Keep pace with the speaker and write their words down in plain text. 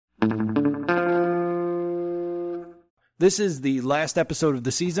This is the last episode of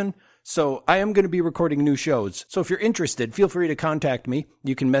the season, so I am going to be recording new shows. So if you're interested, feel free to contact me.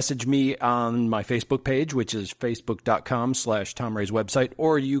 You can message me on my Facebook page, which is facebook.com/Tom Ray's website,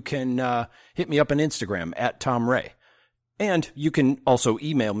 or you can hit me up on Instagram at Tom Ray. And you can also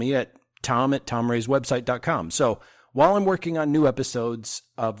email me at tom@tomrayswebsite.com. So while I'm working on new episodes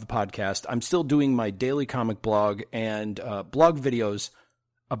of the podcast, I'm still doing my daily comic blog and blog videos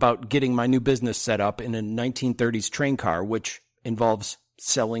about getting my new business set up in a 1930s train car, which involves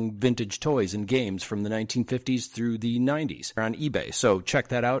selling vintage toys and games from the 1950s through the 90s on eBay. So check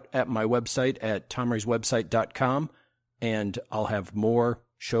that out at my website at tomrayswebsite.com, and I'll have more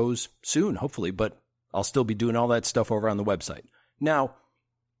shows soon, hopefully, but I'll still be doing all that stuff over on the website. Now,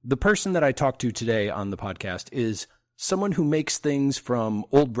 the person that I talked to today on the podcast is someone who makes things from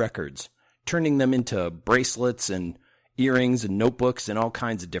old records, turning them into bracelets and earrings and notebooks and all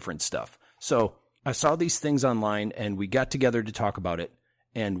kinds of different stuff. So I saw these things online and we got together to talk about it.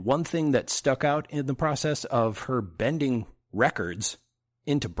 And one thing that stuck out in the process of her bending records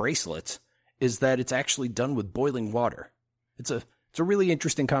into bracelets is that it's actually done with boiling water. It's a really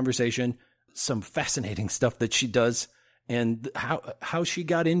interesting conversation, some fascinating stuff that she does, and how she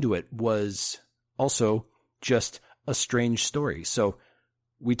got into it was also just a strange story. So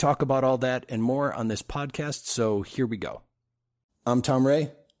we talk about all that and more on this podcast, so here we go. I'm Tom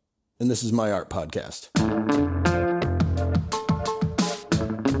Ray, and this is my art podcast.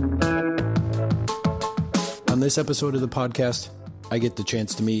 On this episode of the podcast, I get the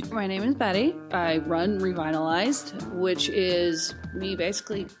chance to meet... My name is Betty. I run Revitalized, which is me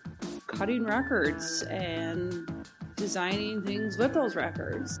basically cutting records and designing things with those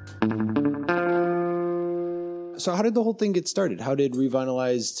records. So how did the whole thing get started? How did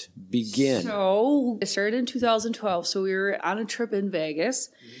Revitalized begin? So it started in 2012. So we were on a trip in Vegas,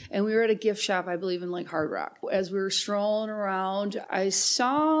 and we were at a gift shop, I believe, in like Hard Rock. As we were strolling around, I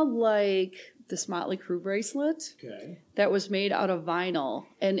saw like this Motley Crue bracelet that was made out of vinyl.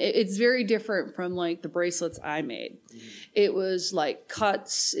 And it's very different from like the bracelets I made. It was like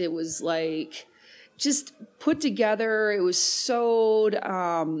cuts. It was like just put together. It was sewed,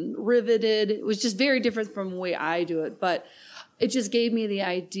 riveted. It was just very different from the way I do it. But it just gave me the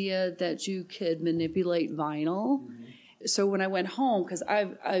idea that you could manipulate vinyl. So when I went home, because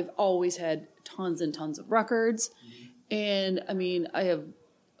I've always had tons and tons of records. And I mean, I have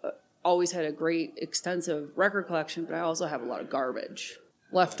always had a great extensive record collection, but I also have a lot of garbage,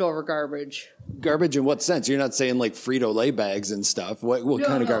 leftover garbage. Garbage in what sense? You're not saying like Frito-Lay bags and stuff. What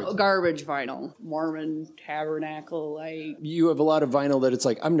kind of garbage? Garbage vinyl. Mormon Tabernacle. You have a lot of vinyl that it's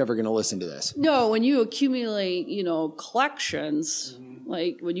like, I'm never going to listen to this. No, when you accumulate, collections,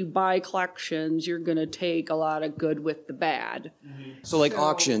 like when you buy collections, you're going to take a lot of good with the bad. So like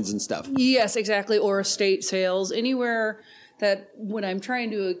auctions and stuff. Yes, exactly. Or estate sales. Anywhere that when I'm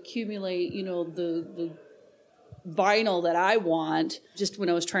trying to accumulate, the vinyl that I want, just when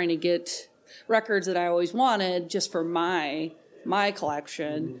I was trying to get records that I always wanted just for my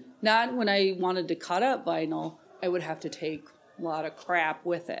collection, not when I wanted to cut up vinyl, I would have to take a lot of crap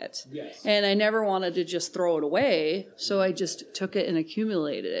with it. Yes. And I never wanted to just throw it away, so I just took it and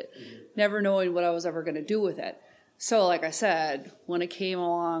accumulated it, never knowing what I was ever going to do with it. So like I said, when I came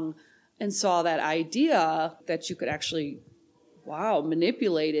along and saw that idea that you could actually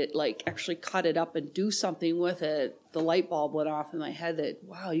manipulate it, like actually cut it up and do something with it. The light bulb went off in my head that,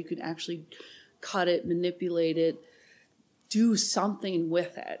 you can actually cut it, manipulate it, do something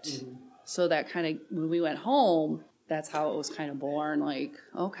with it. So that kind of, when we went home, that's how it was kind of born. Like,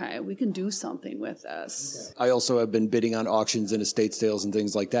 okay, we can do something with this. I also have been bidding on auctions and estate sales and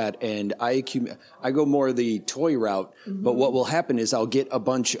things like that. And I go more the toy route. But what will happen is I'll get a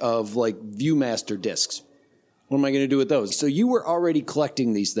bunch of like Viewmaster discs. What am I going to do with those? So you were already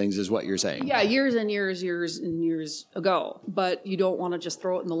collecting these things is what you're saying. Yeah, years and years ago. But you don't want to just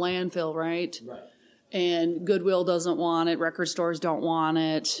throw it in the landfill, right? Right. And Goodwill doesn't want it. Record stores don't want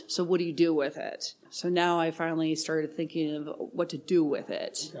it. So what do you do with it? So now I finally started thinking of what to do with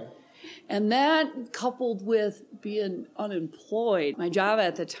it. Okay. And that coupled with being unemployed, my job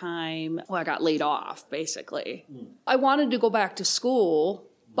at the time, I got laid off, basically. I wanted to go back to school,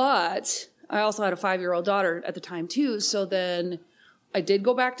 but I also had a 5-year-old daughter at the time, too. So then I did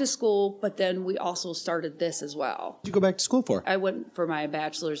go back to school, but then we also started this as well. What did you go back to school for? I went for my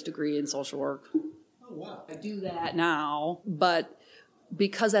bachelor's degree in social work. Oh, wow. I do that now, but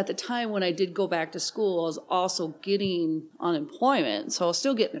because at the time when I did go back to school, I was also getting unemployment. So I was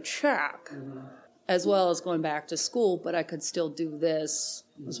still getting a check as well as going back to school, but I could still do this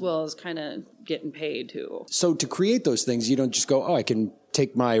as well as kind of getting paid, too. So to create those things, you don't just go, I can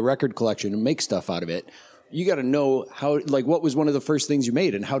take my record collection and make stuff out of it. You got to know how, like, what was one of the first things you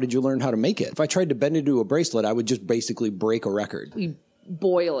made and how did you learn how to make it? If I tried to bend it into a bracelet, I would just basically break a record. We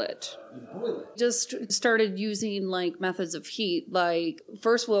boil it. Just started using like methods of heat. Like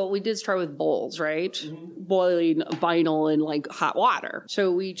first, well, we did start with bowls, right? Boiling vinyl in like hot water.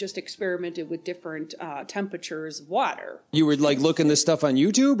 So we just experimented with different temperatures of water. You were like looking this stuff on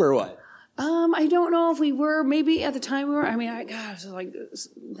YouTube or what? I don't know if we were. Maybe at the time we were. I mean, it was like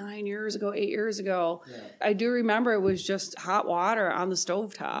 9 years ago, 8 years ago. Yeah. I do remember it was just hot water on the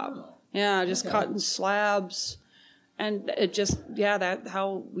stovetop. Oh. Yeah, just cutting slabs. And it just, that's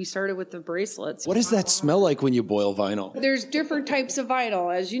how we started with the bracelets. What does that smell like when you boil vinyl? There's different types of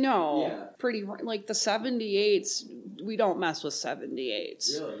vinyl, as you know. Yeah. Pretty, like the 78s, we don't mess with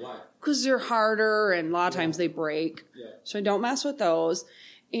 78s. Really? Why? Because they're harder and a lot of times they break. Yeah. So I don't mess with those.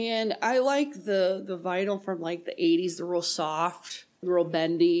 And I like the vinyl from like the 80s, the real soft, real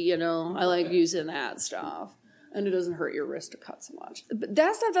bendy, you know. I like using that stuff. And it doesn't hurt your wrist to cut so much. But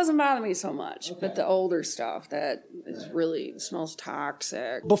that stuff doesn't bother me so much. Okay. But the older stuff that is really smells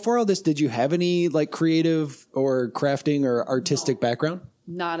toxic. Before all this, did you have any like creative or crafting or artistic background?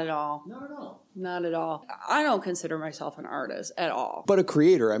 Not at all. Not at all. Not at all. I don't consider myself an artist at all. But a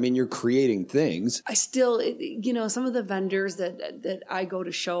creator, I mean, you're creating things. I still, you know, some of the vendors that I go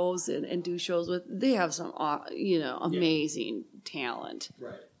to shows and do shows with, they have some, amazing talent.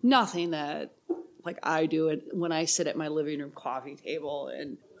 Right. Nothing that, like I do it when I sit at my living room coffee table.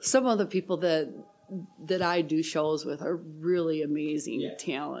 And some of the people that I do shows with are really amazing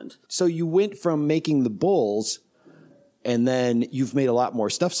talent. So you went from making the bowls, and then you've made a lot more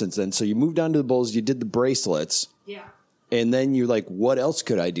stuff since then. So you moved on to the bowls, you did the bracelets. Yeah. And then you're like, what else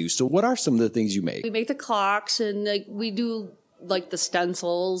could I do? So what are some of the things you make? We make the clocks, and like we do like the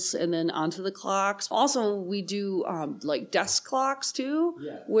stencils and then onto the clocks. Also, we do like desk clocks too,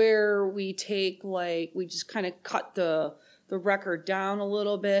 where we take we just kind of cut the record down a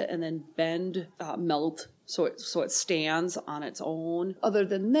little bit and then bend, melt so it stands on its own. Other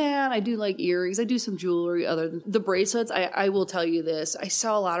than that, I do like earrings. I do some jewelry. Other than the bracelets, I will tell you this. I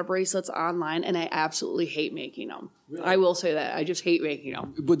sell a lot of bracelets online, and I absolutely hate making them. Really? I will say that. I just hate making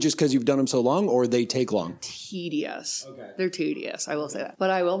them. But just because you've done them so long, or they take long? Tedious. Okay. They're tedious. I will say that. But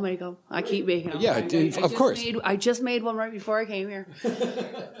I will make them. I keep making them. Yeah, of course. I just made one right before I came here.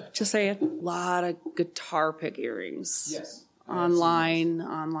 Just saying. A lot of guitar pick earrings. Yes. Online,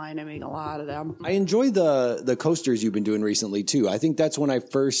 I make a lot of them. I enjoy the coasters you've been doing recently too. I think that's when I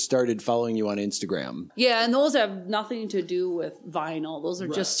first started following you on Instagram. Yeah, and those have nothing to do with vinyl. Those are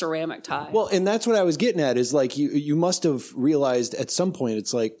just ceramic tiles. Well, and that's what I was getting at is like you must have realized at some point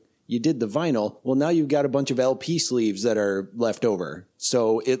it's like you did the vinyl. Well, now you've got a bunch of LP sleeves that are left over.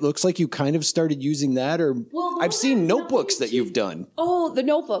 So it looks like you kind of started using that, or I've seen notebooks that you've done. Oh, the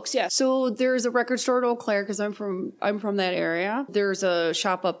notebooks, yeah. So there's a record store at Eau Claire because I'm from that area. There's a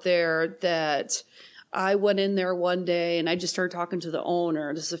shop up there that I went in there one day and I just started talking to the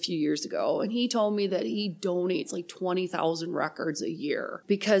owner. This is a few years ago. And he told me that he donates like 20,000 records a year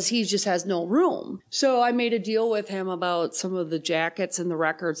because he just has no room. So I made a deal with him about some of the jackets and the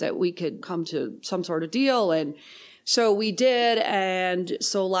records that we could come to some sort of deal. And so we did. And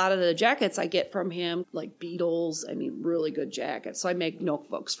so a lot of the jackets I get from him, like Beatles, I mean, really good jackets. So I make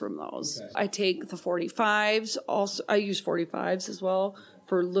notebooks from those. Okay. I take the 45s. Also, I use 45s as well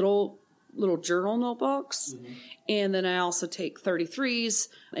for little journal notebooks. Mm-hmm. And then I also take 33s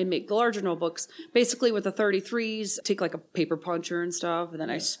and make the larger notebooks. Basically with the 33s, take like a paper puncher and stuff, and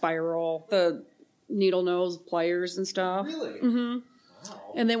then I spiral the needle nose pliers and stuff. Really? Mm-hmm.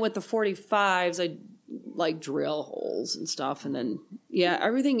 Wow. And then with the 45s, I like drill holes and stuff. And then,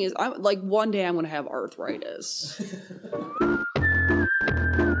 everything is, like one day I'm going to have arthritis.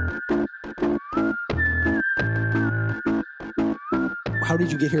 How did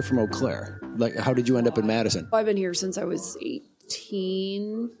you get here from Eau Claire? Like, how did you end up in Madison? I've been here since I was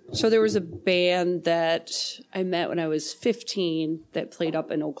 18. So there was a band that I met when I was 15 that played up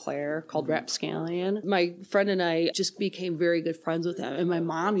in Eau Claire called Rapscallion. My friend and I just became very good friends with them. And my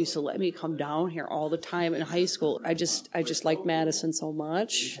mom used to let me come down here all the time in high school. I just liked Madison so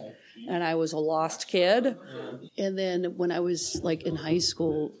much. And I was a lost kid. And then when I was like in high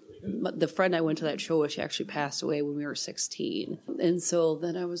school, the friend I went to that show with, she actually passed away when we were 16. And so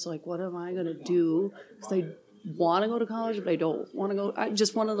then I was like, what am I going to do? Because I want to go to college, but I don't want to go. I'm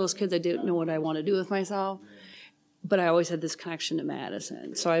just one of those kids, I didn't know what I want to do with myself. But I always had this connection to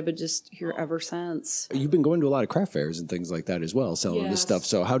Madison. So I've been just here ever since. You've been going to a lot of craft fairs and things like that as well, selling this stuff.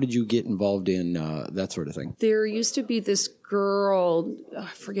 So how did you get involved in that sort of thing? There used to be this girl, I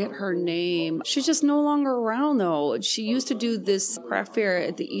forget her name. She's just no longer around, though. She used to do this craft fair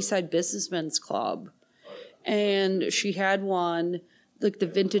at the Eastside Businessmen's Club. and she had one, like the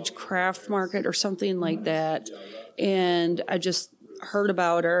vintage craft market or something like that. And I just heard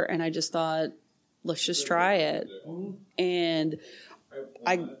about her, and I just thought, let's just try it. And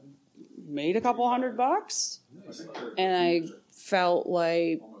I made a couple $100, and I felt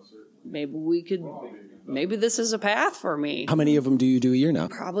like maybe this is a path for me. How many of them do you do a year now?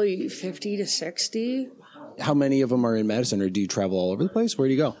 Probably 50 to 60. How many of them are in Madison, or do you travel all over the place? Where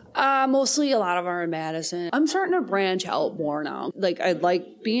do you go? Mostly a lot of them are in Madison. I'm starting to branch out more now. Like, I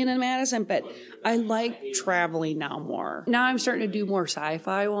like being in Madison, but I like traveling now more. Now I'm starting to do more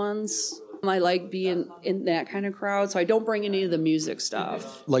sci-fi ones. I like being in that kind of crowd, so I don't bring any of the music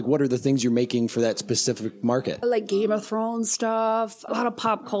stuff. Like, what are the things you're making for that specific market? I like Game of Thrones stuff, a lot of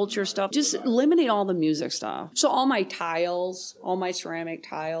pop culture stuff, just limiting all the music stuff. So all my tiles, all my ceramic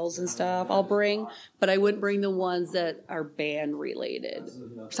tiles and stuff I'll bring, but I wouldn't bring the ones that are band related.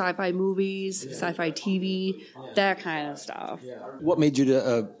 Sci-fi movies, sci-fi TV, that kind of stuff. What made you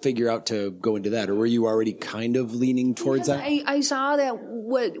to figure out to go into that, or were you already kind of leaning towards that? I saw that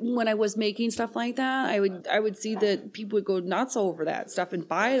when I was making stuff like that, I would see that people would go nuts over that stuff and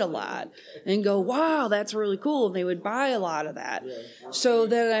buy it a lot and go, wow, that's really cool. And they would buy a lot of that. So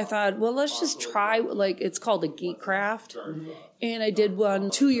then I thought, well, let's just try, like, it's called a Geek Craft. And I did one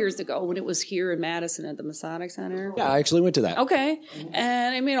 2 years ago when it was here in Madison at the Masonic Center. Yeah, I actually went to that. Okay.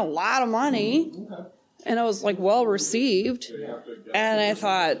 And I made a lot of money. And I was like well received. And I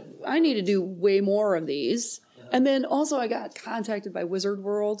thought, I need to do way more of these. And then also I got contacted by Wizard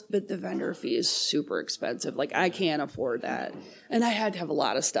World, but the vendor fee is super expensive. Like, I can't afford that. And I had to have a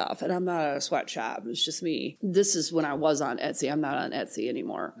lot of stuff, and I'm not a sweatshop. It's just me. This is when I was on Etsy. I'm not on Etsy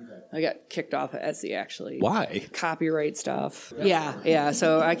anymore. I got kicked off of Etsy, actually. Why? Copyright stuff. Yeah.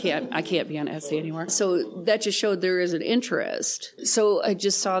 So I can't be on Etsy anymore. So that just showed there is an interest. So I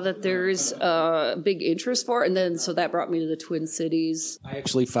just saw that there's a big interest for it. And then, so that brought me to the Twin Cities. I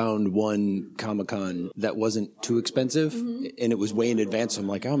actually found one Comic-Con that wasn't too expensive, and it was way in advance. So I'm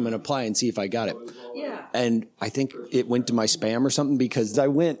like, oh, I'm going to apply and see if I got it. Yeah. And I think it went to my spam or something, because I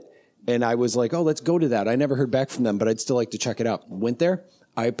went and I was like, oh, let's go to that. I never heard back from them, but I'd still like to check it out. Went there.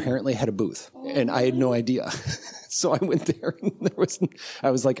 I apparently had a booth, and I had no idea. So I went there, and I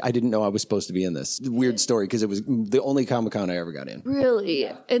was like, I didn't know I was supposed to be in this. Weird story, because it was the only Comic-Con I ever got in. Really?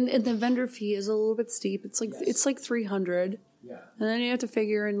 And the vendor fee is a little bit steep. It's like $300. Yeah. And then you have to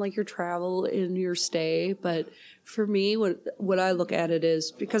figure in like your travel and your stay. But for me, what I look at it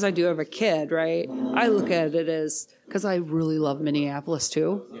is, because I do have a kid, right? I look at it as, because I really love Minneapolis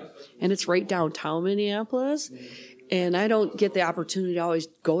too. And it's right downtown Minneapolis. And I don't get the opportunity to always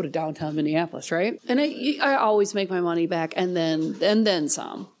go to downtown Minneapolis, right? And I always make my money back and then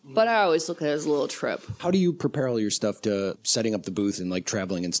some. But I always look at it as a little trip. How do you prepare all your stuff to setting up the booth and like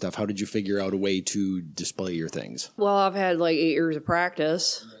traveling and stuff? How did you figure out a way to display your things? Well, I've had like 8 years of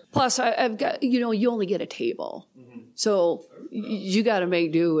practice. Plus, I've got, you only get a table. So you got to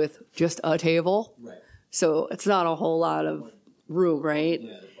make do with just a table. Right. So it's not a whole lot of room, right?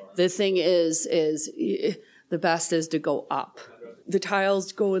 The thing is the best is to go up. The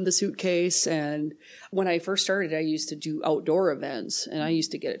tiles go in the suitcase, and when I first started, I used to do outdoor events, and I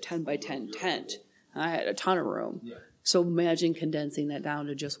used to get a 10 by 10 tent. I had a ton of room. So imagine condensing that down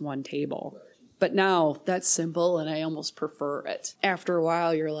to just one table. But now that's simple, and I almost prefer it. After a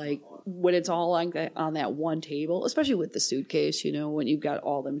while, you're like, when it's all like that on that one table, especially with the suitcase, when you've got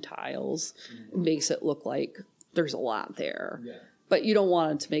all them tiles, it makes it look like there's a lot there. Yeah. But you don't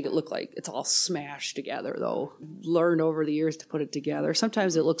want it to make it look like it's all smashed together, though. Learned over the years to put it together.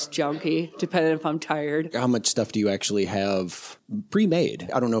 Sometimes it looks junky, depending if I'm tired. How much stuff do you actually have pre-made?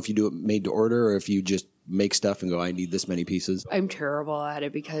 I don't know if you do it made to order or if you just make stuff and go, I need this many pieces. I'm terrible at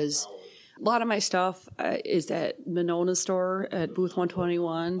it because a lot of my stuff is at Monona store at booth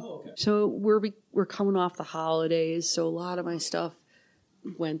 121. Oh, okay. So we're coming off the holidays, so a lot of my stuff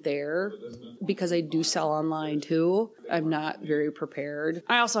went there because I do sell online too. I'm not very prepared.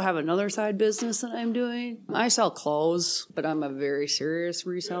 I also have another side business that I'm doing. I sell clothes, but I'm a very serious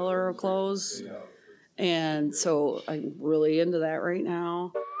reseller of clothes. And so I'm really into that right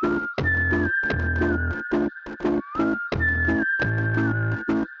now.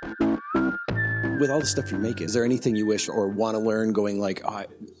 With all the stuff you're making, is there anything you wish or want to learn going like, oh,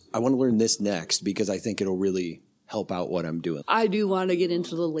 I want to learn this next because I think it'll really help out what I'm doing? I do want to get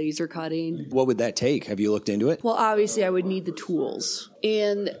into the laser cutting. What would that take? Have you looked into it? Well, obviously I would need the tools.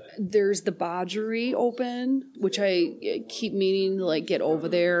 And there's the Bodgery open, which I keep meaning to like get over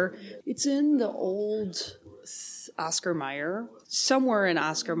there. It's in the old Oscar Mayer. Somewhere in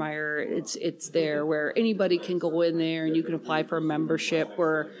Oscar Mayer, it's there where anybody can go in there and you can apply for a membership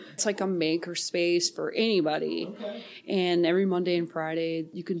where it's like a maker space for anybody. Okay. And every Monday and Friday,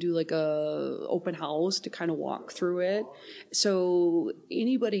 you can do like a open house to kind of walk through it. So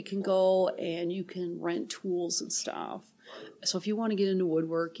anybody can go and you can rent tools and stuff. So if you want to get into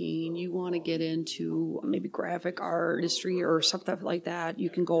woodworking, you want to get into maybe graphic artistry or something like that, you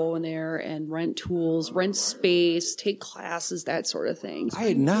can go in there and rent tools, rent space, take classes, that sort of thing. I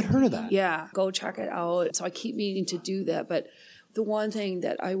had not heard of that. Yeah, go check it out. So I keep meaning to do that. But the one thing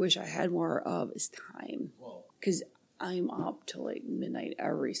that I wish I had more of is time. Because I'm up till like midnight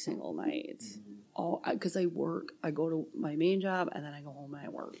every single night. Because I work, I go to my main job, and then I go home and I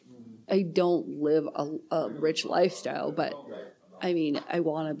work. I don't live a rich lifestyle, but I mean, I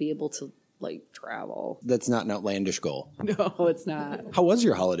want to be able to like travel. That's not an outlandish goal. No, it's not. How was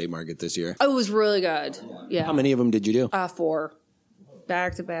your holiday market this year? It was really good. Yeah. How many of them did you do? 4,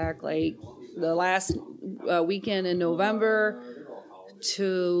 back to back. Like the last weekend in November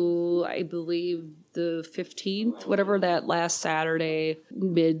to, I believe, the 15th, whatever that last Saturday,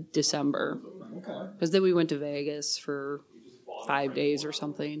 mid-December. Because then we went to Vegas for 5 days or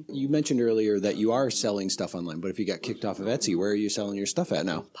something. You mentioned earlier that you are selling stuff online, but if you got kicked off of Etsy, where are you selling your stuff at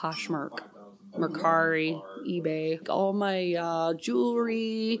now? Poshmark, Mercari, eBay, all my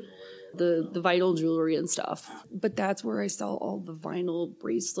jewelry, the vinyl jewelry and stuff. But that's where I sell all the vinyl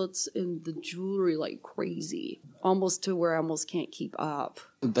bracelets and the jewelry like crazy, almost to where I almost can't keep up.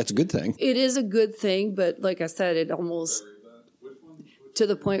 That's a good thing. It is a good thing, but like I said, it almost to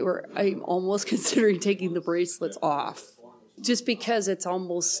the point where I'm almost considering taking the bracelets off just because it's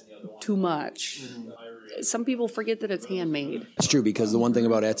almost too much. Some people forget that it's handmade. It's true, because the one thing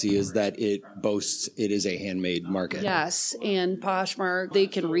about Etsy is that it boasts it is a handmade market. Yes, and Poshmark, they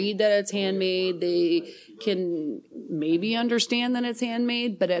can read that it's handmade. They can maybe understand that it's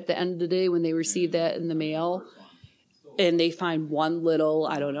handmade, but at the end of the day, when they receive that in the mail and they find one little,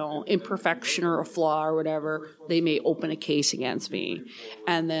 I don't know, imperfection or a flaw or whatever, they may open a case against me.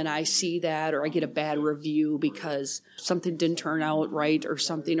 And then I see that, or I get a bad review because something didn't turn out right or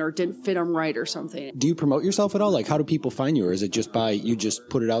something, or didn't fit them right or something. Do you promote yourself at all? Like, how do people find you? Or is it just you just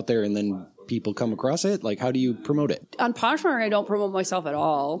put it out there and then people come across it? Like, how do you promote it? On Poshmark, I don't promote myself at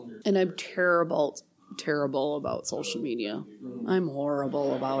all. And I'm terrible about social media. I'm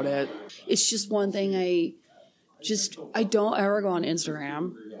horrible about it. It's just one thing I don't ever go on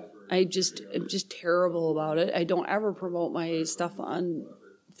Instagram. I'm just terrible about it. I don't ever promote my stuff on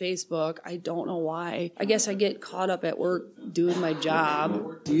Facebook. I don't know why. I guess I get caught up at work doing my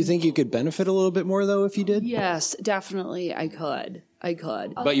job. Do you think you could benefit a little bit more, though, if you did? Yes, definitely I could.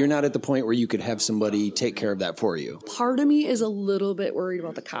 But you're not at the point where you could have somebody take care of that for you. Part of me is a little bit worried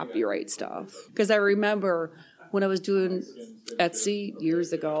about the copyright stuff. Because I remember when I was doing Etsy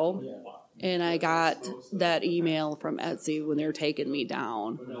years ago, and I got that email from Etsy when they were taking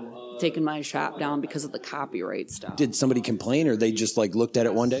my shop down because of the copyright stuff. Did somebody complain, or they just looked at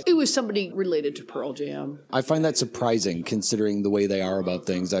it one day? It was somebody related to Pearl Jam. I find that surprising considering the way they are about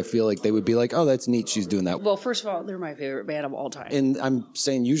things. I feel like they would be like, oh, that's neat, she's doing that. Well, first of all, they're my favorite band of all time. And I'm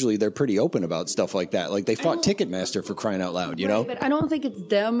saying usually they're pretty open about stuff like that. Like they fought Ticketmaster for crying out loud, you know? But I don't think it's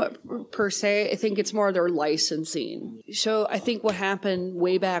them per se. I think it's more their licensing. So I think what happened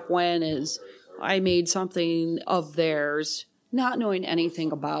way back when is I made something of theirs, not knowing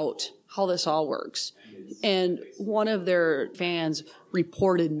anything about how this all works. And one of their fans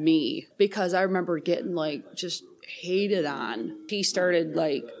reported me because I remember getting just hated on. He started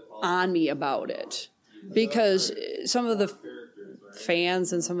on me about it because some of the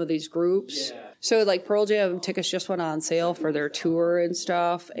fans in some of these groups. So Pearl Jam tickets just went on sale for their tour and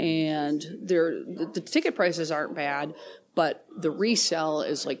stuff, and the ticket prices aren't bad, but the resale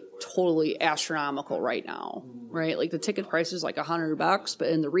is totally astronomical right now, right? The ticket price is $100, but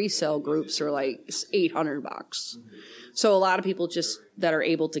in the resale groups are $800. So a lot of people just that are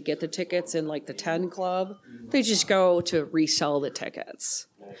able to get the tickets in the 10 club, they just go to resell the tickets.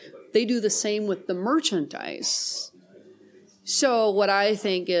 They do the same with the merchandise. So what I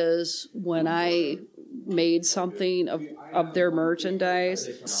think is when I made something of their merchandise,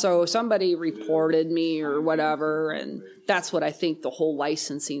 so somebody reported me or whatever, and that's what I think the whole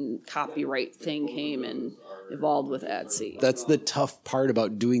licensing copyright thing came and evolved with Etsy. That's the tough part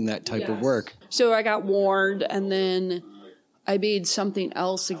about doing that type of work. So I got warned, and then I made something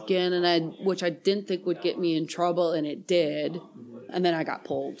else again, which I didn't think would get me in trouble, and it did. And then I got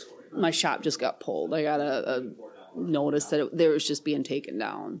pulled. My shop just got pulled. I got a notice that there was just being taken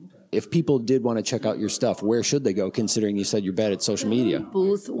down. If people did want to check out your stuff, where should they go, considering you said you're bad at social media?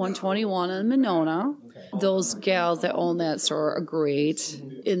 Booth 121 in Monona. Those gals that own that store are great,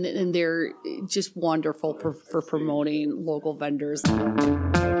 and they're just wonderful for promoting local vendors.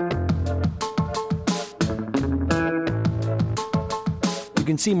 You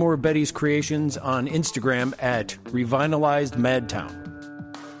can see more of Betty's creations on Instagram at Revitalized Madtown.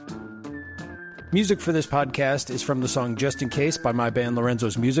 Music for this podcast is from the song Just In Case by my band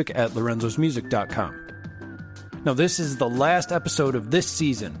Lorenzo's Music at lorenzosmusic.com. Now, this is the last episode of this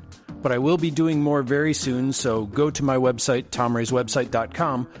season, but I will be doing more very soon, so go to my website,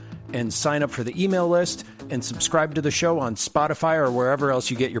 tomrayswebsite.com, and sign up for the email list and subscribe to the show on Spotify or wherever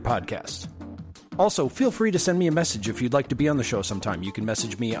else you get your podcasts. Also, feel free to send me a message if you'd like to be on the show sometime. You can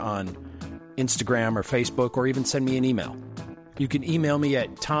message me on Instagram or Facebook, or even send me an email. You can email me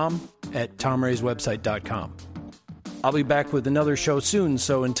at tom@tomrayswebsite.com. I'll be back with another show soon,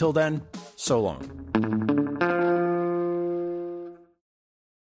 so until then, so long.